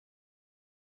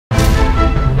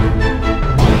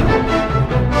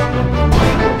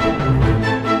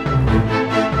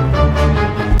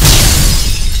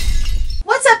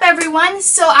everyone!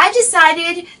 So I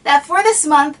decided that for this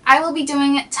month I will be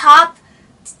doing top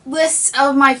lists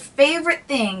of my favorite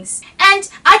things. And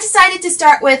I decided to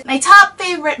start with my top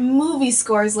favorite movie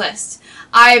scores list.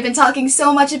 I've been talking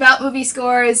so much about movie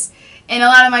scores in a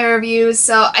lot of my reviews,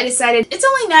 so I decided it's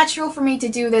only natural for me to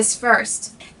do this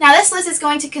first. Now this list is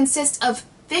going to consist of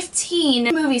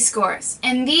 15 movie scores,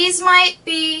 and these might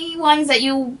be ones that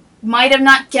you might have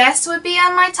not guessed would be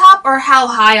on my top or how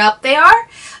high up they are,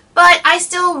 but I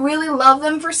still really love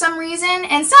them for some reason,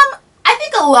 and I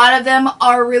think a lot of them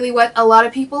are really what a lot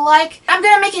of people like. I'm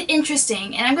going to make it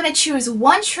interesting, and I'm going to choose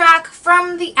one track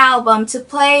from the album to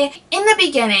play in the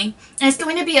beginning, and it's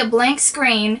going to be a blank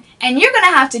screen, and you're going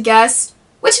to have to guess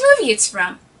which movie it's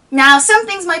from. Now, some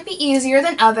things might be easier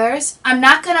than others. I'm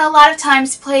not going to a lot of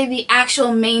times play the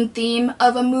actual main theme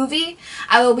of a movie.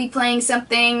 I will be playing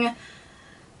something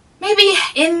maybe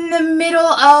in the middle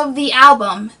of the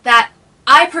album that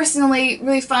I personally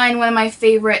really find one of my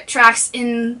favorite tracks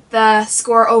in the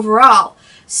score overall.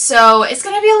 So it's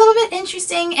going to be a little bit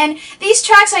interesting, and these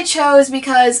tracks I chose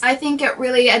because I think it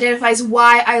really identifies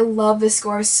why I love this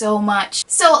score so much.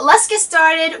 So let's get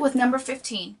started with number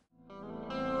 15.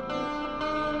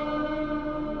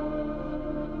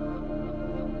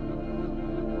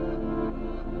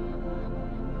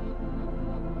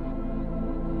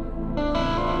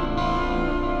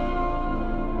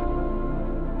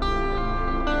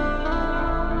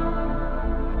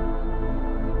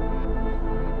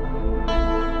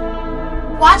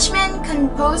 Watchmen,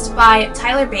 composed by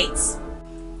Tyler Bates.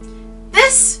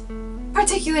 This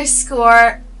particular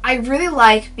score I really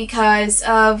like because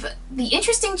of the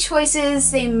interesting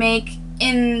choices they make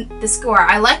in the score.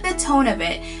 I like the tone of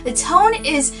it. The tone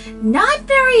is not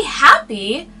very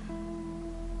happy,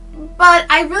 but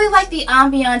I really like the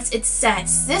ambiance it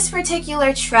sets. This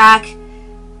particular track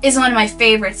is one of my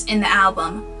favorites in the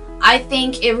album. I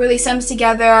think it really sums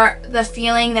together the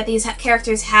feeling that these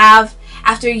characters have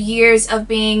after years of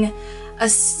being a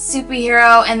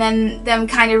superhero and then them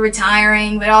kind of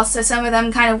retiring, but also some of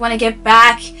them kind of want to get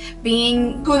back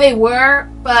being who they were,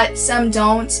 but some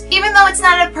don't. Even though it's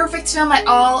not a perfect film at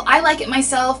all, I like it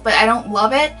myself, but I don't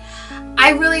love it.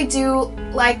 I really do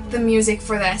like the music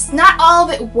for this. Not all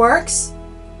of it works,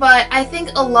 but I think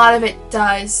a lot of it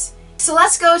does. So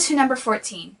let's go to number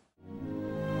 14.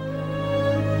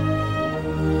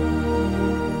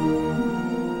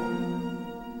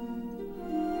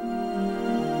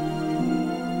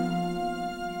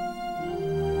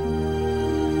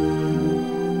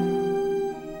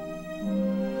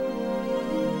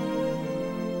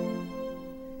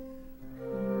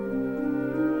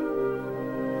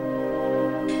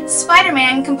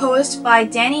 Spider-Man, composed by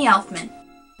Danny Elfman.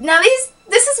 Now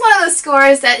this is one of those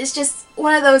scores that is just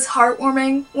one of those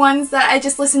heartwarming ones that I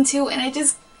just listen to and I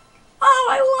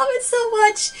love it so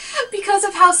much because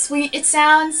of how sweet it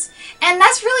sounds. And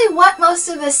that's really what most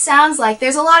of this sounds like.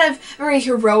 There's a lot of very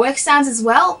heroic sounds as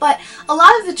well, but a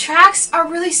lot of the tracks are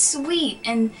really sweet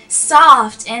and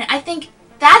soft, and I think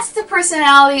that's the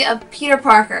personality of Peter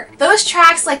Parker. Those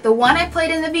tracks, like the one I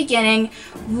played in the beginning,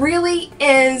 really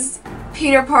is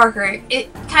Peter Parker.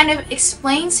 It kind of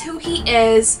explains who he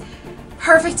is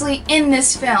perfectly in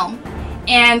this film.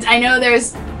 And I know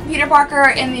there's Peter Parker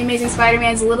in The Amazing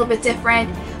Spider-Man is a little bit different,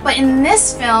 but in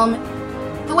this film,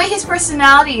 the way his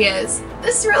personality is,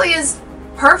 this really is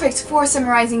perfect for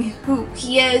summarizing who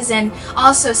he is and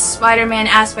also Spider-Man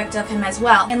aspect of him as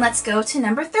well. And let's go to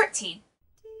number 13.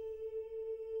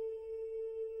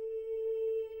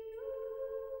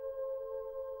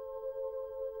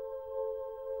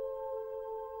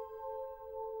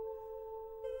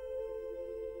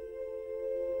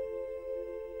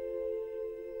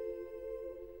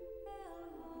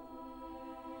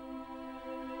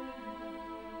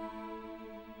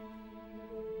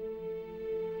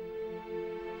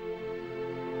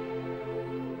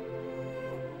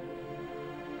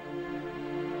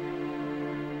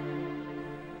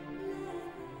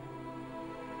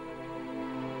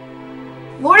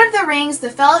 Lord of the Rings, The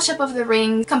Fellowship of the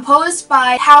Ring, composed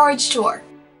by Howard Shore.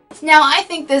 Now, I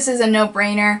think this is a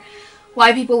no-brainer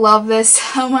why people love this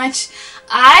so much.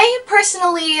 I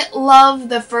personally love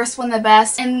the first one the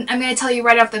best, and I'm going to tell you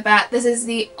right off the bat, this is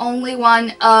the only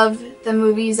one of the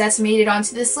movies that's made it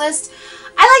onto this list.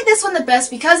 I like this one the best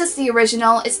because it's the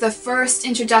original, it's the first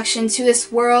introduction to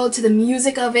this world, to the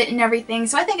music of it and everything,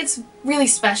 so I think it's really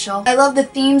special. I love the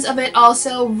themes of it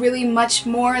also really much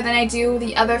more than I do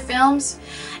the other films,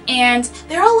 and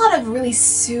there are a lot of really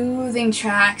soothing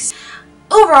tracks.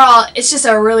 Overall, it's just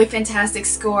a really fantastic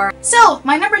score. So,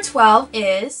 my number 12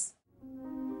 is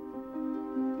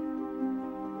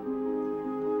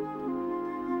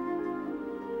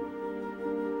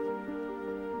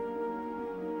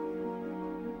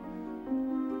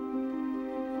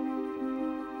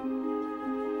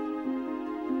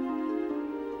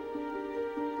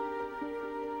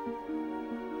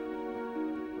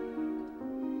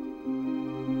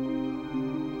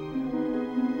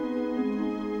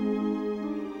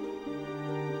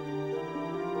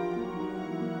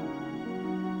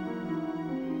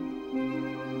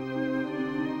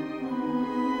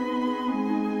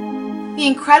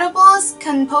The Incredibles,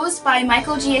 composed by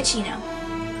Michael Giacchino.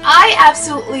 I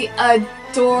absolutely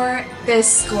adore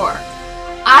this score.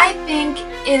 I think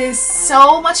it is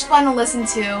so much fun to listen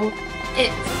to.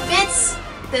 It fits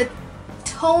the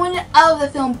tone of the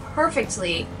film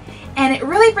perfectly, and it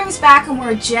really brings back a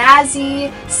more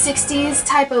jazzy 60s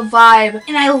type of vibe,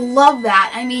 and I love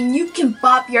that. I mean, you can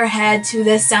bop your head to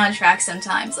this soundtrack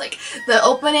sometimes. Like, the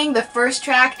opening, the first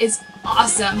track is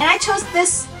awesome. And I chose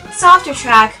this softer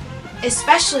track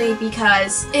especially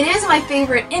because it is my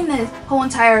favorite in the whole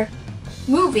entire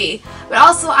movie, but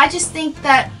also I just think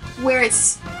that where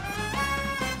it's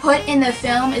put in the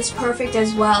film is perfect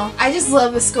as well. I just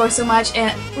love the score so much,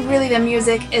 and really the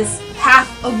music is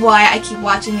half of why I keep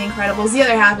watching The Incredibles. The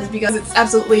other half is because it's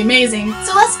absolutely amazing.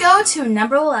 So let's go to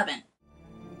number 11.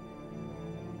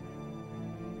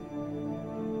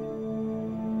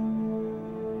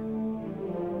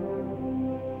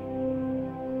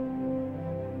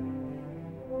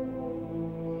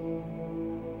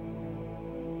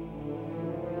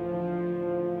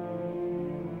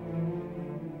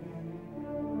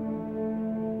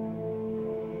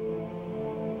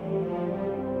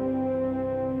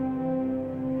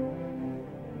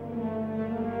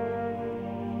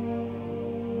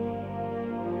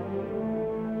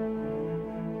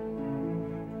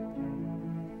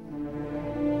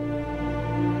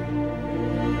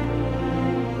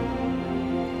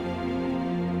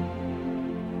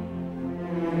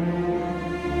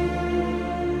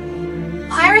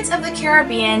 Pirates of the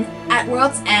Caribbean at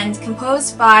World's End,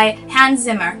 composed by Hans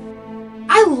Zimmer.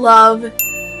 I love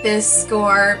this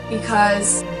score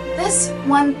because this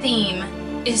one theme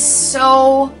is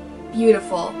so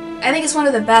beautiful. I think it's one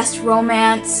of the best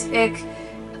romantic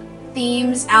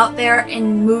themes out there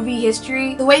in movie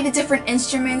history. The way the different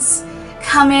instruments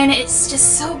come in, it's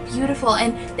just so beautiful,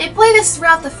 and they play this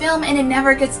throughout the film and it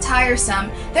never gets tiresome.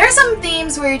 There are some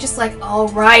themes where you're just like,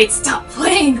 alright, stop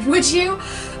playing, would you?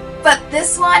 But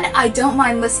this one, I don't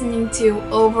mind listening to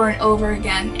over and over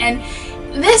again. And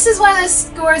this is one of those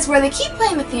scores where they keep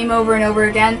playing the theme over and over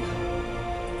again,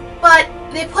 but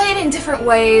they play it in different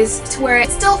ways to where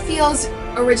it still feels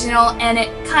original and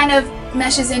it kind of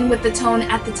meshes in with the tone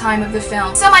at the time of the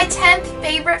film. So my 10th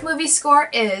favorite movie score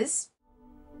is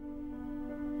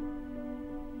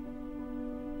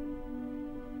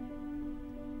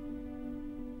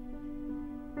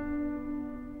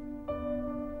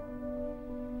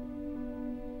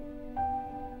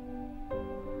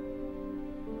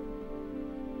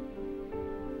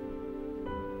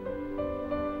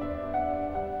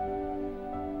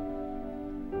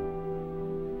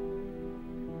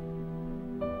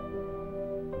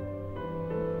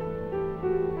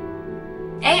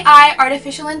AI,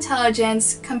 Artificial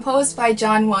Intelligence, composed by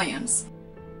John Williams.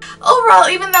 Overall,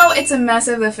 even though it's a mess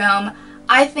of the film,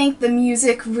 I think the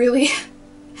music really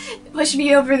pushed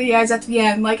me over the edge at the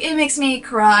end. Like, it makes me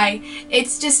cry.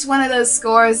 It's just one of those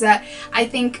scores that I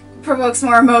think provokes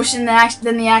more emotion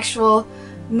than the actual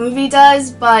movie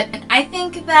does, but I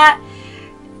think that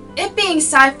it being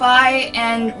sci-fi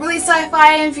and really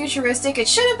sci-fi and futuristic, it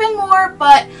should have been more,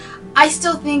 but I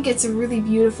still think it's a really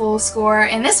beautiful score,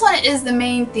 and this one is the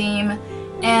main theme,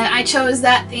 and I chose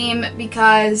that theme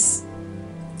because,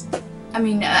 I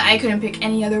mean, I couldn't pick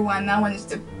any other one. That one's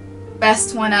the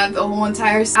best one of the whole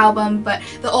entire album, but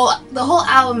the whole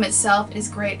album itself is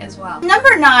great as well.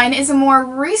 Number 9 is a more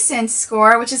recent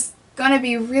score, which is gonna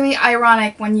be really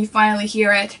ironic when you finally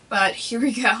hear it, but here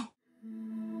we go.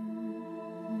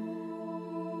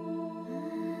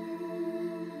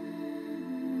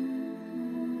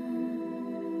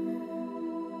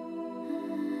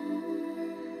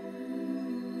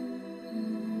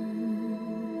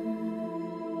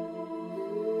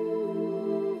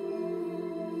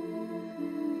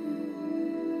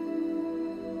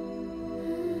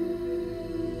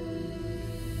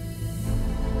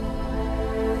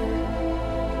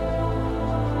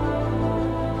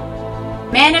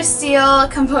 Man of Steel,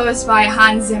 composed by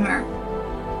Hans Zimmer.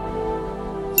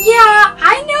 Yeah,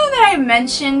 I know that I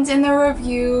mentioned in the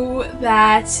review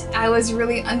that I was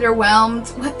really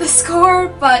underwhelmed with the score,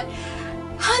 but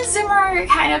Hans Zimmer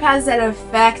kind of has that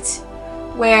effect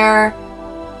where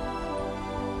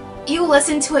you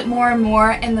listen to it more and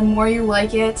more, and the more you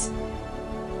like it.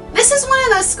 This is one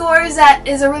of those scores that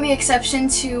is a really exception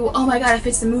to, oh my god, it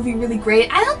fits the movie really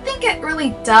great. I don't think it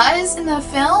really does in the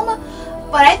film,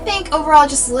 but I think overall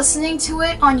just listening to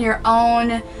it on your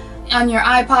own, on your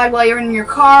iPod while you're in your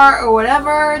car or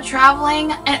whatever,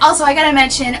 traveling. And also I gotta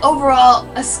mention, overall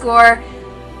a score,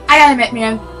 I gotta admit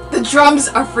man, the drums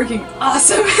are freaking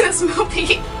awesome in this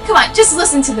movie. Come on, just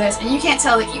listen to this and you can't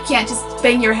tell that you can't just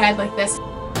bang your head like this.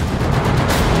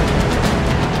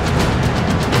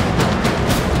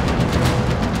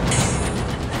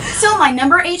 my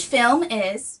number 8 film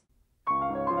is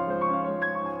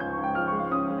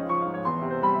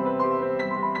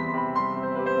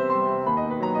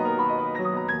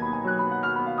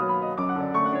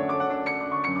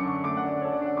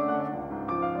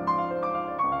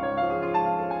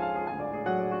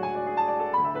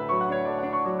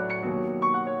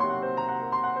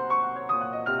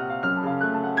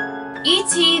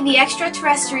E.T. the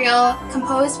Extra-Terrestrial,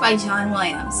 composed by John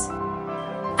Williams.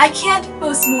 I can't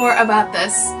boast more about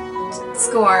this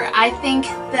score. I think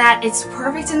that it's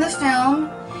perfect in the film.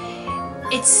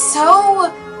 It's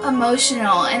so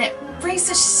emotional and it brings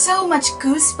so much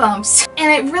goosebumps.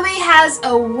 And it really has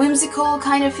a whimsical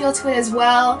kind of feel to it as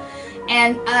well,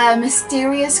 and a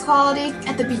mysterious quality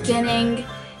at the beginning,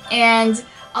 and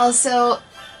also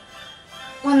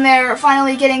when they're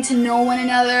finally getting to know one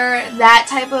another, that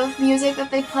type of music that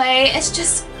they play, it's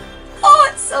just, oh,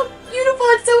 it's so beautiful,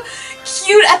 it's so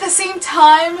cute at the same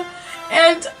time,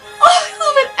 and oh, I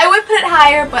love it. I would put it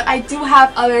higher, but I do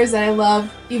have others that I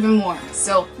love even more.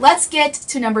 So let's get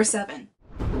to number 7.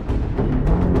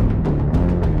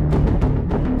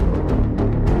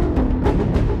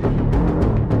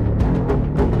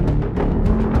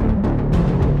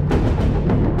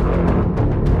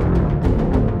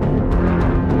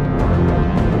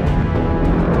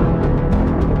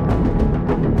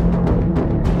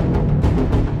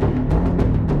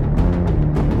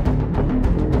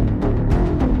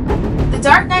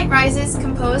 Dark Knight Rises,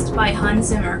 composed by Hans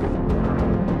Zimmer.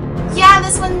 Yeah,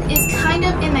 this one is kind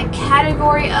of in the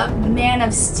category of Man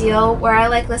of Steel, where I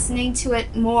like listening to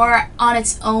it more on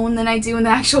its own than I do in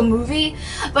the actual movie.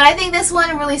 But I think this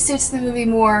one really suits the movie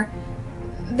more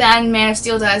than Man of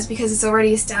Steel does, because it's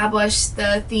already established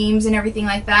the themes and everything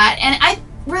like that. And I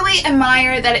really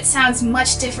admire that it sounds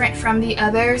much different from the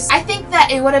others. I think that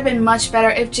it would have been much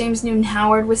better if James Newton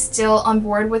Howard was still on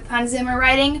board with Hans Zimmer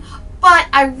writing. But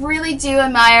I really do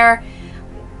admire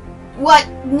what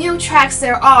new tracks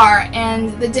there are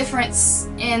and the difference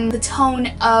in the tone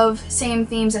of same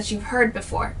themes that you've heard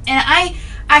before. And I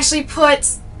actually put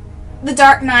the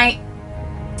Dark Knight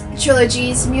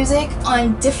trilogy's music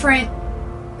on different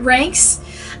ranks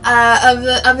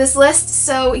of this list,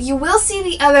 so you will see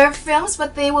the other films,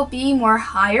 but they will be more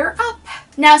higher up.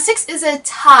 Now 6 is a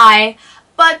tie,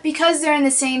 but because they're in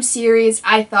the same series,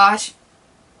 I thought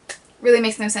really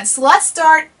makes no sense. So let's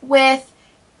start with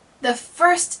the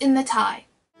first in the tie.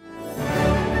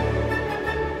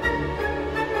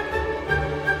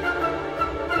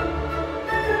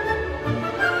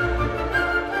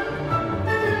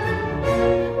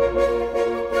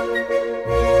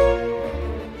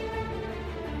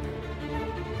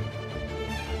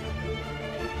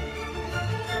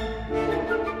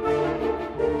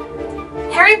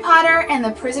 Harry Potter and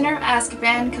the Prisoner of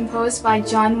Azkaban, composed by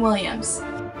John Williams.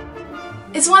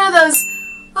 It's one of those,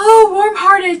 oh,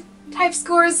 warm-hearted type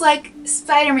scores like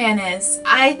Spider-Man is.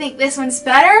 I think this one's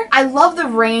better. I love the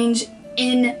range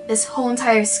in this whole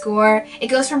entire score. It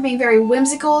goes from being very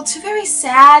whimsical to very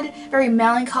sad, very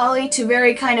melancholy, to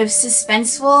very kind of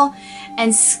suspenseful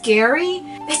and scary.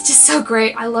 It's just so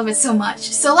great. I love it so much.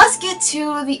 So let's get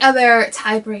to the other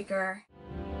tiebreaker.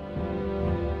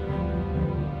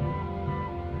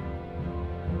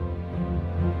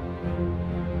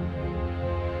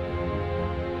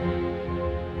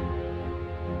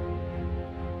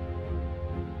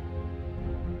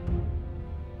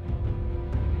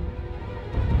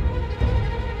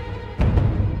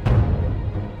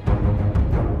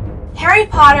 Harry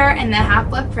Potter and the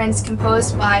Half-Blood Prince,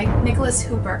 composed by Nicholas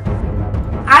Hooper.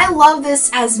 I love this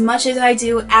as much as I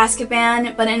do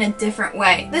Azkaban, but in a different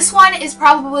way. This one is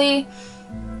probably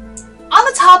on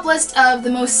the top list of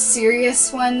the most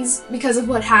serious ones because of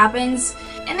what happens,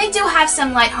 and they do have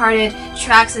some lighthearted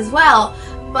tracks as well,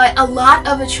 but a lot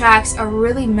of the tracks are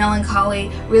really melancholy,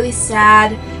 really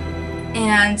sad,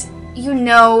 and you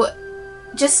know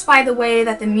just by the way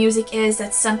that the music is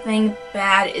that something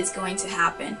bad is going to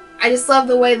happen. I just love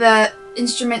the way the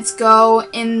instruments go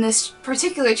in this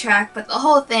particular track, but the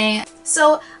whole thing.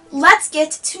 So let's get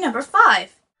to number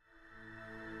 5.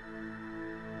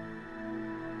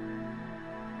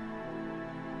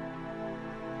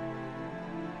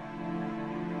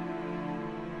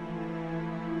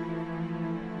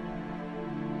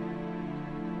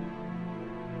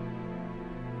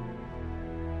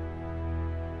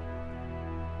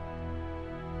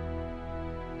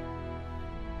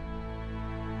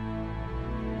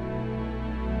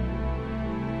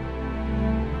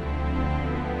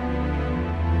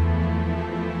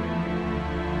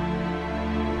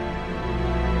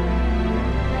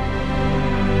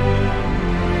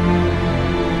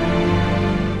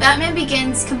 Batman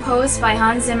Begins, composed by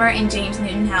Hans Zimmer and James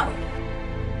Newton Howard.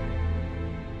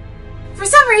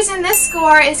 some reason, this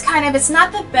score is it's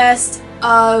not the best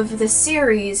of the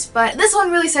series, but this one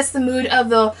really sets the mood of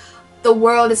the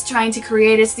world it's trying to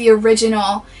create. It's the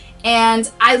original,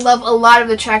 and I love a lot of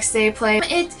the tracks they play.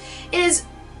 It is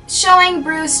showing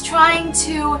Bruce trying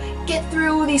to get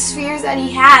through these fears that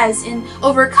he has and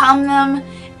overcome them,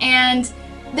 and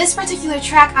this particular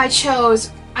track I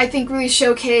chose, I think, really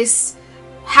showcased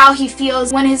how he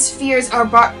feels when his fears are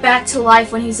brought back to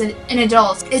life when he's an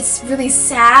adult. It's really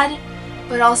sad,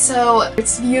 but also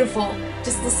it's beautiful.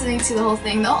 Just listening to the whole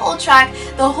thing, the whole track,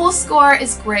 the whole score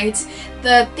is great.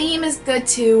 The theme is good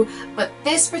too, but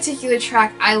this particular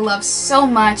track I love so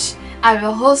much out of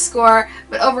the whole score,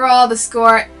 but overall the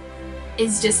score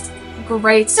is just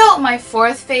great. So my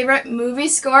fourth favorite movie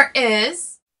score is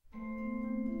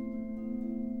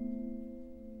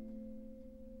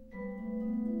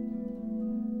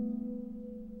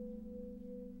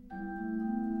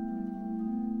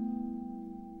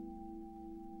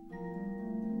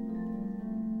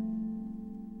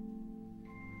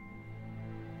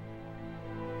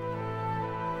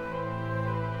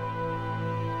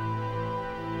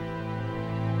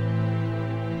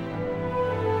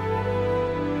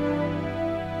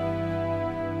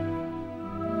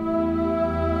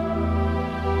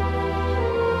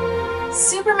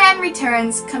Superman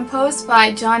Returns, composed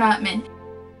by John Ottman.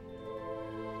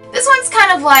 This one's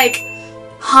kind of like,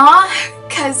 huh?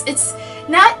 Because it's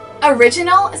not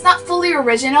original, it's not fully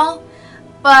original,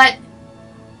 but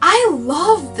I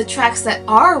love the tracks that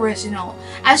are original.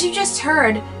 As you just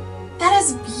heard, that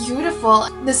is beautiful.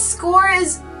 The score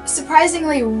is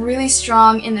surprisingly really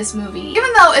strong in this movie.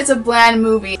 Even though it's a bland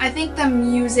movie, I think the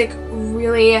music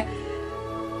really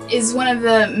is one of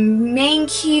the main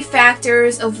key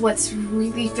factors of what's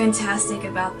really fantastic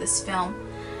about this film.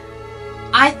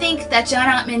 I think that John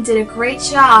Ottman did a great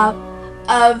job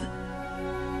of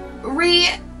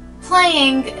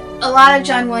replaying a lot of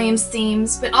John Williams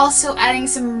themes, but also adding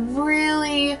some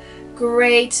really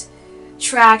great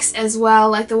tracks as well,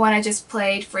 like the one I just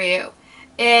played for you.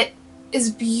 It is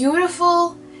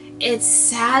beautiful, it's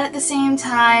sad at the same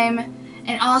time,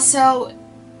 and also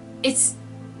it's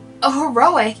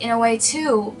heroic in a way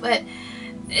too, but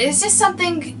it's just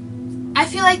something, I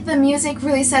feel like the music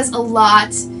really says a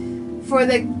lot for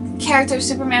the character of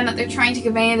Superman that they're trying to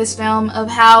convey in this film, of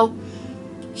how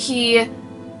he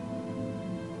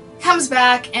comes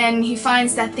back and he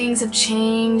finds that things have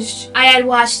changed. I had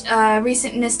watched a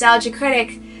recent Nostalgia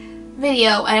Critic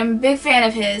video, and I'm a big fan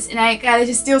of his, and I gotta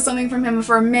just steal something from him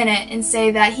for a minute and say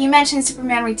that he mentioned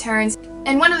Superman Returns,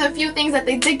 and one of the few things that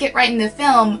they did get right in the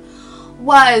film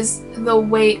was the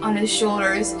weight on his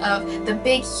shoulders of the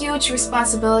big, huge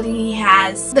responsibility he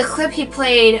has. The clip he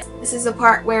played, this is the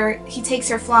part where he takes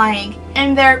her flying,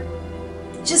 and they're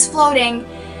just floating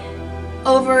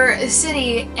over a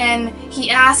city, and he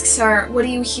asks her, "What do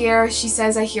you hear?" She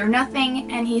says, "I hear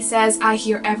nothing," and he says, "I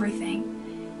hear everything."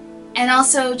 And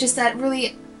also just that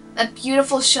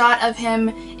beautiful shot of him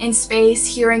in space,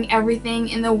 hearing everything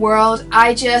in the world.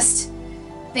 I just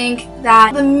think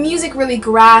that the music really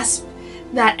grasped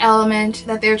that element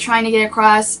that they're trying to get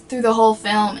across through the whole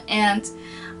film, and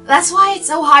that's why it's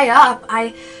so high up.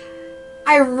 I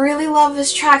really love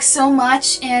this track so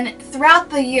much, and throughout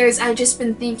the years I've just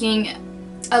been thinking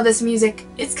of this music.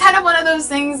 It's kind of one of those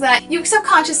things that you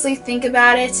subconsciously think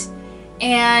about it,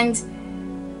 and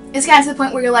it's kind of to the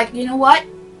point where you're like, you know what?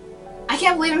 I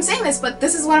can't believe I'm saying this, but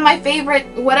this is one of my favorite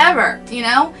whatever, you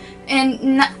know? And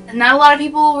not a lot of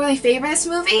people really favor this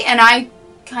movie, and I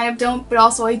kind of don't, but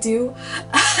also I do.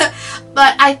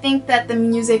 But I think that the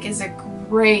music is a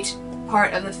great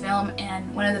part of the film,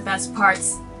 and one of the best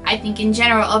parts, I think, in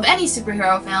general of any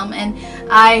superhero film. And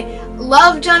I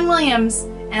love John Williams,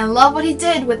 and I love what he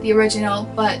did with the original,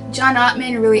 but John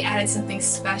Ottman really added something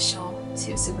special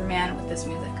to Superman with this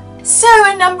music.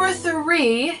 So number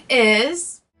 3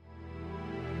 is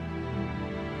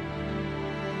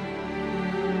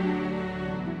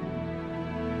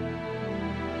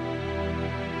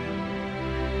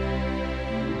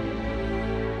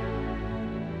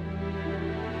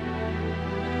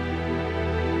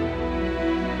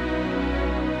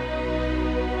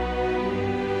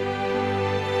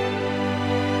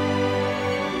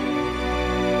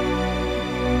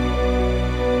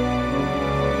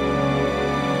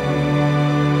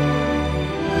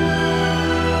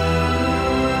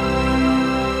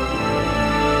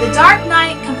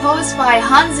composed by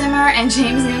Hans Zimmer and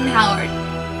James Newton Howard.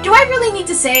 Do I really need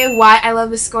to say why I love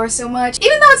this score so much?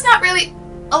 Even though it's not really,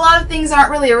 a lot of things aren't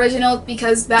really original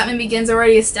because Batman Begins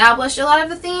already established a lot of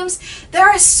the themes, there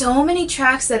are so many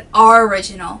tracks that are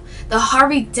original. The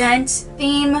Harvey Dent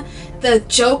theme, The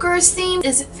Joker's theme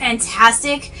is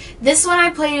fantastic. This one I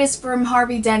played is from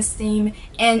Harvey Dent's theme,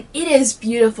 and it is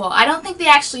beautiful. I don't think they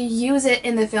actually use it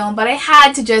in the film, but I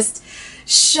had to just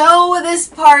show this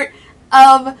part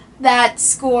of that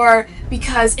score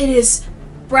because it is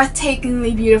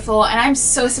breathtakingly beautiful, and I'm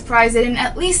so surprised they didn't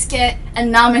at least get a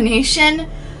nomination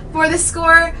for the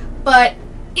score, but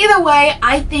either way,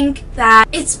 I think that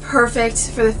it's perfect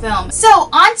for the film. So,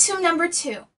 on to number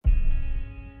 2.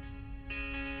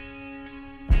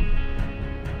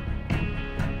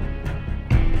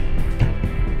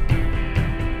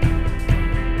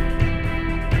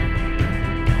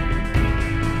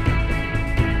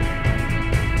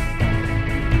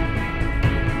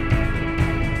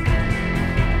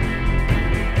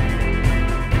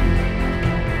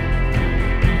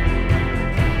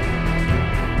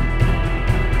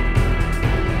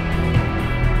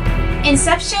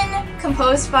 Inception,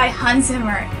 composed by Hans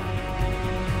Zimmer.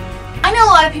 I know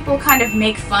a lot of people kind of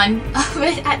make fun of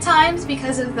it at times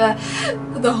because of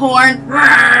the horn,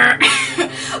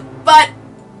 but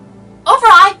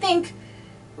overall I think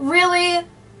really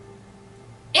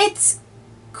it's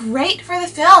great for the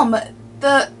film.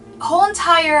 The whole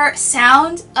entire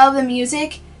sound of the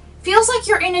music feels like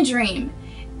you're in a dream.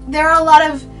 There are a lot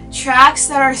of tracks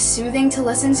that are soothing to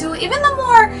listen to. Even the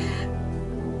more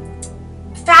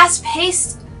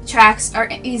fast-paced tracks are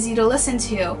easy to listen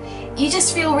to. You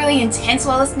just feel really intense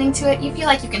while listening to it. You feel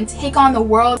like you can take on the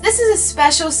world. This is a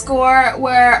special score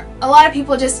where a lot of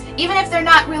people just, even if they're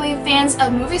not really fans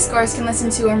of movie scores, can listen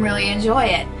to and really enjoy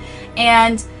it.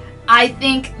 And I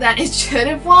think that it should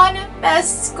have won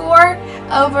Best Score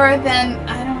over than,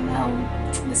 I don't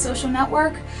know, The Social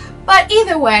Network. But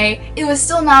either way, it was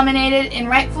still nominated, and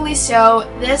rightfully so.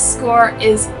 This score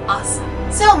is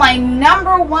awesome. So my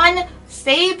number 1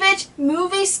 favorite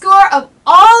movie score of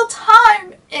all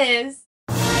time is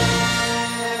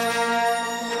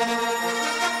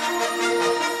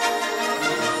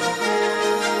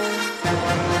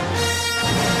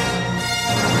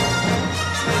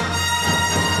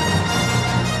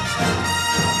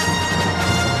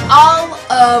all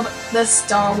of the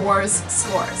Star Wars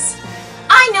scores.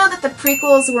 I know that the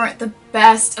prequels weren't the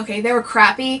best, okay, they were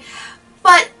crappy,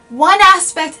 but one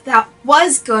aspect that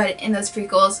was good in those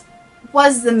prequels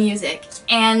was the music,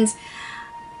 and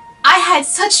I had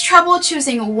such trouble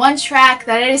choosing one track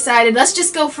that I decided let's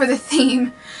just go for the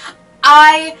theme.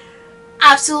 I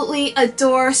absolutely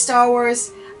adore Star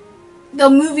Wars. The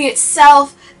movie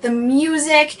itself, the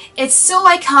music, it's so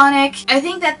iconic. I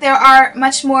think that there are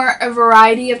much more a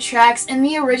variety of tracks in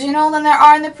the original than there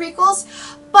are in the prequels,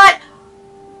 but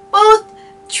both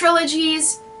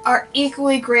trilogies are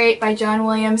equally great by John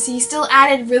Williams. He still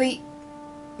added really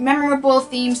memorable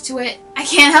themes to it. I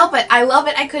can't help it. I love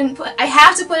it. I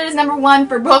have to put it as number 1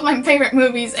 for both my favorite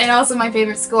movies and also my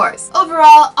favorite scores.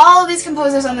 Overall, all of these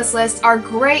composers on this list are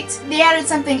great. They added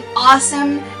something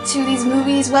awesome to these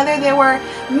movies, whether they were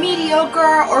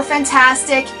mediocre or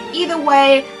fantastic. Either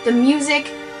way, the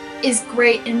music is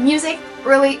great, and music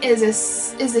really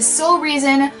is the sole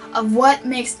reason of what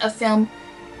makes a film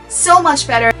so much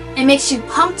better. It makes you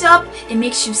pumped up, it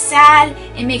makes you sad,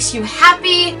 it makes you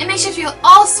happy, it makes you feel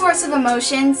all sorts of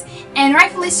emotions, and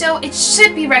rightfully so, it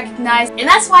should be recognized, and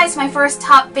that's why it's my first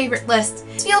top favorite list.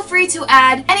 Feel free to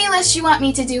add any list you want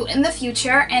me to do in the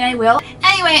future, and I will.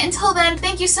 Anyway, until then,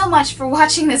 thank you so much for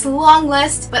watching this long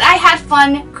list, but I had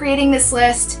fun creating this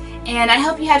list, and I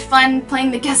hope you had fun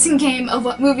playing the guessing game of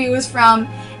what movie it was from.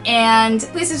 And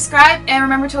please subscribe, and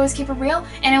remember to always keep it real,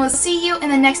 and I will see you in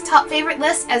the next top favorite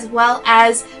list as well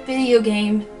as video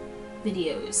game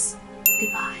videos.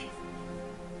 Goodbye.